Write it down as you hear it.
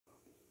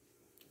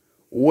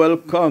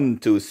Welcome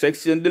to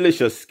Sexy and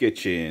Delicious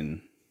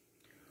Kitchen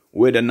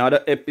with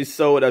another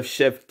episode of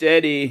Chef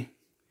Teddy.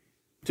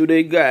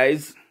 Today,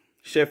 guys,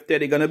 Chef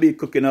Teddy gonna be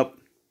cooking up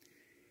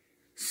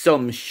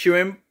some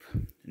shrimp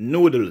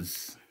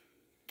noodles.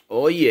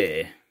 Oh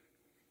yeah,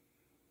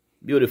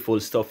 beautiful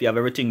stuff. You have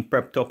everything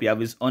prepped up. You have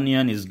his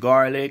onion, his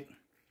garlic,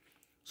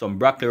 some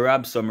broccoli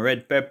rabe, some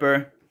red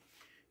pepper.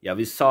 You have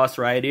his sauce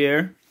right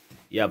here.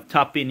 You have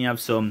topping. You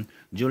have some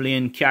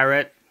julienne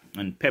carrot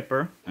and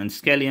pepper and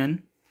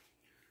scallion,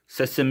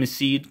 sesame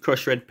seed,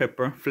 crushed red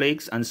pepper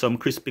flakes, and some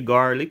crispy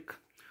garlic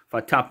for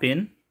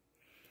topping.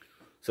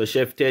 So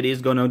Chef Teddy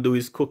is gonna do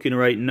his cooking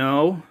right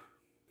now.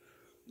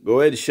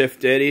 Go ahead, Chef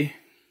Teddy.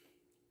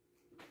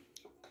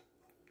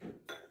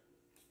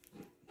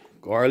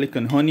 Garlic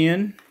and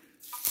onion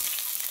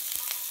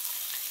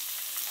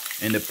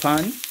in the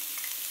pan.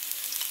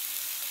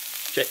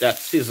 Check that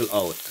sizzle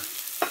out.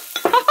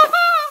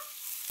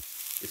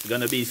 It's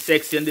gonna be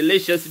sexy and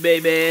delicious,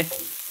 baby.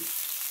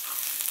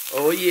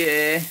 Oh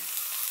yeah.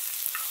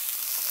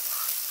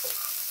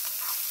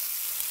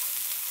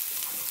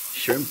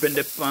 Shrimp in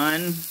the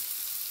pan,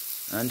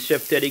 and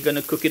Chef Teddy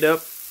gonna cook it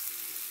up.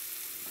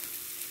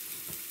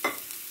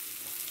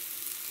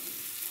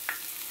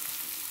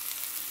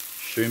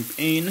 Shrimp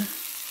in.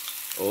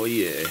 Oh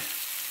yeah.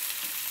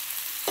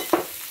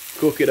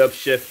 Cook it up,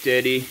 Chef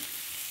Teddy.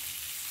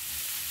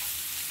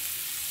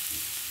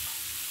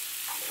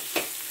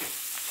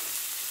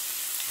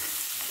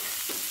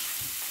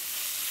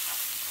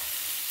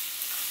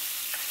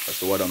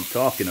 That's what I'm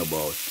talking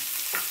about.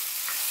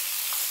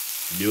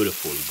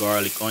 Beautiful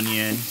garlic,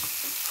 onion,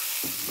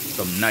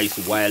 some nice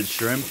wild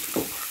shrimp.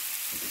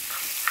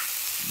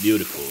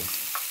 Beautiful.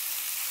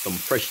 Some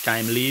fresh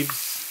thyme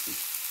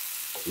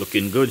leaves.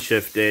 Looking good,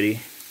 Chef Teddy.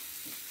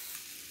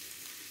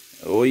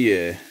 Oh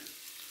yeah.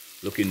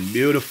 Looking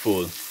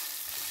beautiful.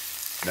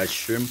 That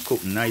shrimp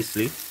cooked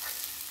nicely.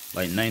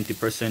 Like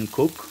 90%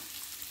 cook.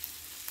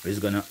 We're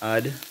just gonna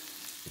add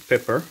the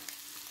pepper,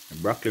 the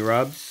broccoli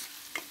rabs.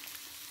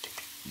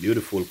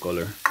 Beautiful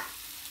color.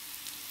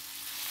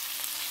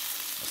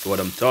 That's what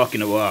I'm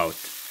talking about.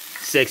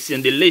 Sexy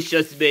and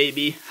delicious,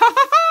 baby.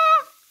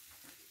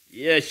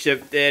 Yeah,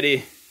 Chef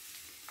Teddy.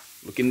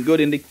 Looking good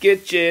in the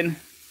kitchen.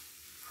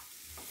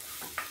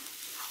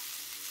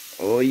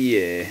 Oh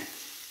yeah.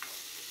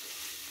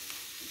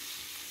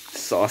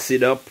 Sauce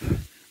it up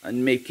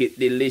and make it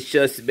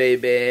delicious,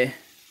 baby.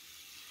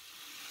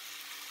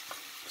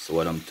 That's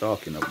what I'm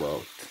talking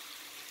about.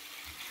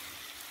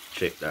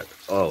 Check that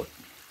out.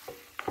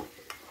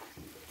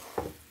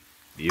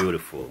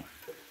 Beautiful.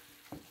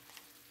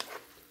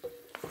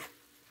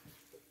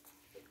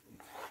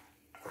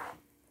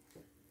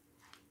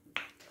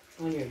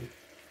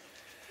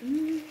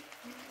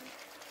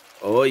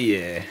 Oh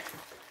yeah.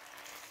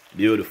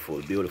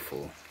 Beautiful,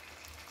 beautiful.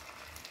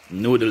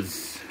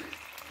 Noodles.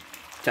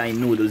 Thai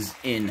noodles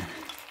in.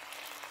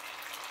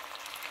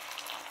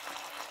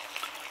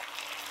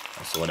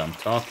 That's what I'm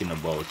talking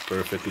about.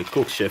 Perfectly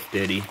cooked, Chef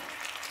Teddy.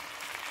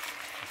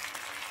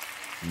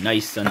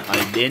 Nice and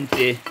al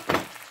dente.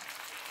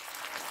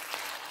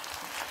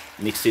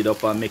 Mix it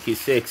up and make it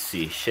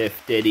sexy.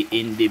 Chef Teddy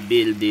in the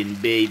building,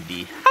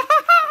 baby.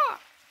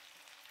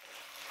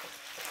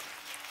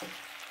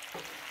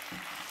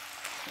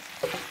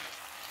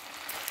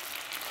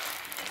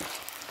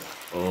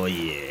 Oh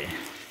yeah.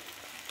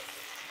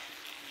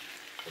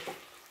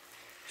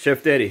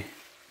 Chef Teddy,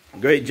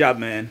 great job,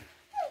 man.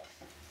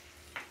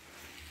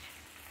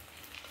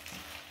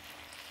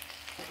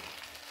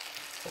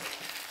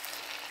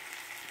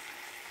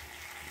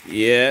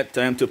 Yeah,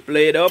 time to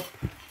plate it up.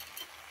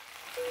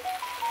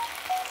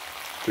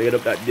 Plate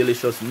up that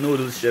delicious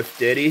noodles, Chef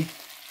Teddy.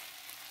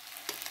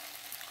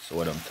 That's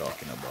what I'm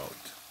talking about.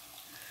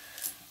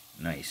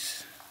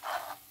 Nice.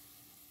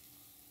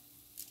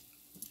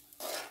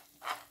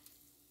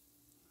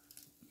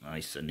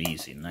 Nice and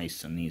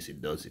easy,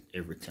 does it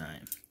every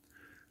time.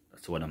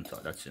 That's what I'm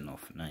talking. That's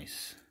enough.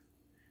 Nice.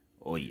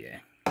 Oh yeah.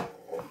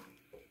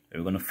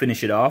 We're gonna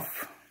finish it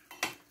off.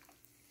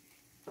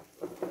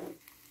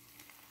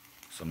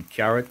 Some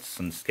carrots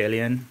and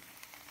scallion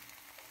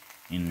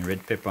in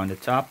red pepper on the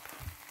top.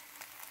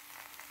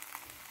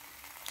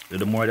 A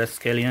little more of that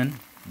scallion.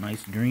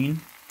 Nice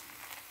green.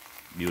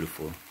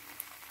 Beautiful.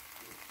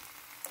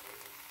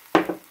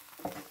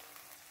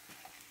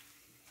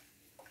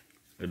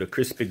 The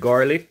crispy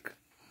garlic.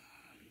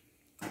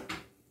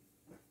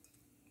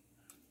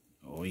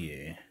 Oh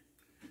yeah.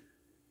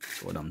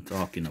 That's what I'm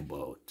talking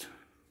about.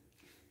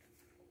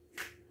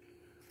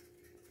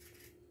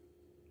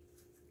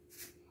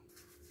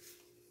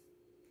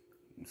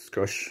 Let's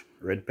crush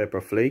red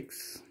pepper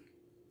flakes.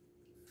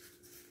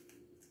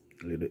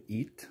 A little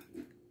heat.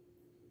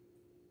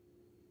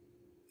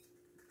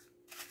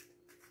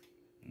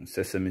 And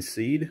sesame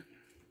seed.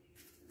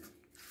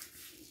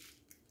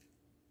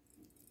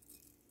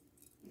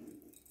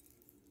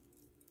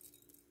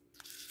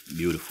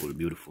 Beautiful,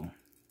 beautiful.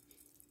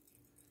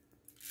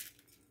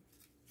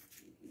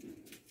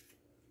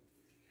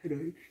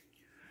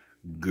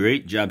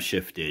 Great job,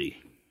 Chef Teddy.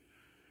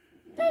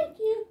 Thank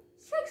you.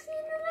 Sexy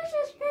and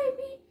delicious.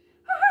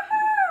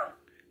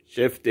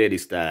 Chef Teddy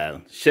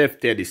style. Chef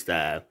Teddy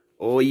style.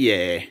 Oh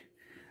yeah.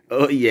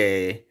 Oh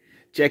yeah.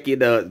 Check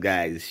it out,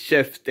 guys.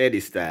 Chef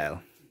Teddy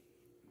style.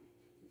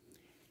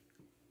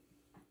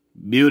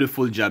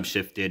 Beautiful job,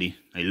 Chef Teddy.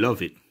 I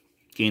love it.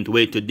 Can't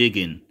wait to dig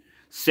in.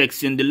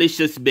 Sexy and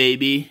delicious,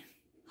 baby.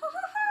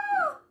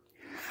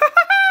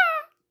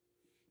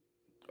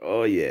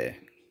 Oh yeah.